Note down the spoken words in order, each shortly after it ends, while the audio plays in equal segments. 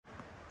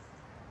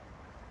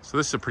So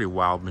this is a pretty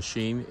wild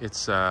machine.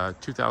 It's a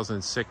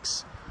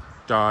 2006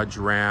 Dodge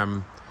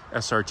Ram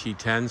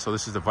SRT10. So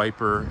this is the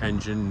Viper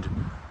engined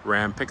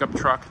Ram pickup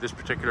truck. This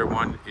particular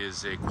one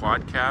is a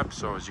quad cab.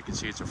 So as you can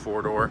see, it's a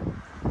 4-door,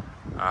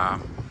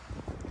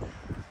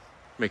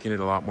 making it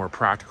a lot more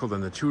practical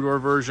than the 2-door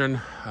version.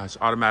 It's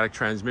automatic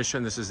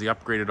transmission. This is the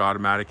upgraded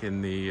automatic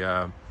in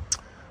the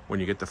when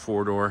you get the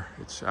 4-door.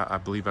 It's I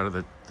believe out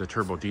of the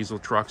turbo diesel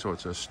truck. So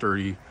it's a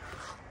sturdy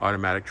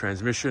automatic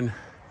transmission.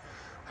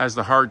 Has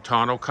the hard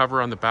tonneau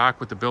cover on the back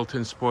with the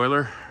built-in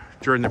spoiler.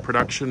 During the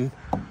production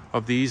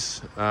of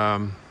these,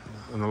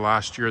 in the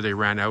last year, they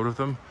ran out of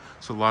them.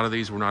 So a lot of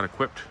these were not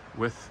equipped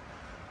with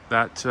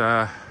that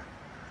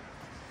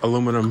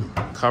aluminum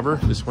cover.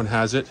 This one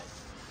has it.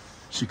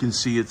 As you can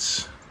see,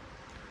 it's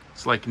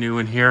like new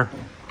in here.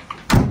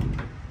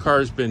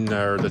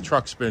 The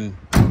truck's been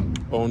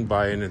owned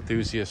by an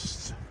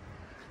enthusiast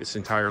its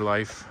entire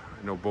life.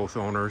 I know both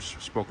owners,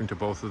 spoken to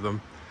both of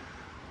them.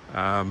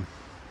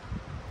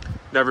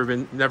 Never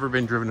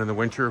been driven in the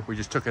winter. We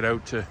just took it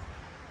out to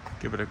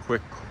give it a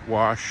quick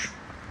wash.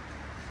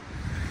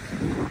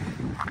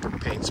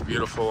 Paint's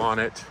beautiful on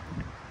it.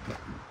 It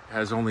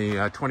has only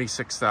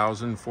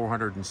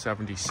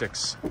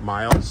 26,476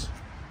 miles,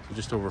 so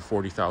just over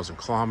 40,000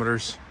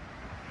 kilometers.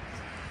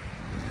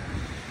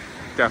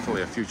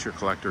 Definitely a future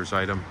collector's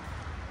item.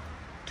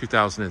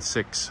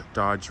 2006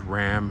 Dodge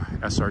Ram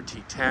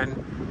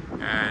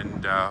SRT10,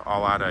 and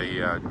I'll add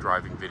a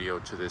driving video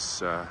to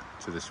this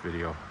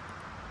video.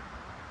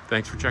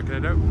 Thanks for checking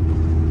it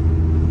out.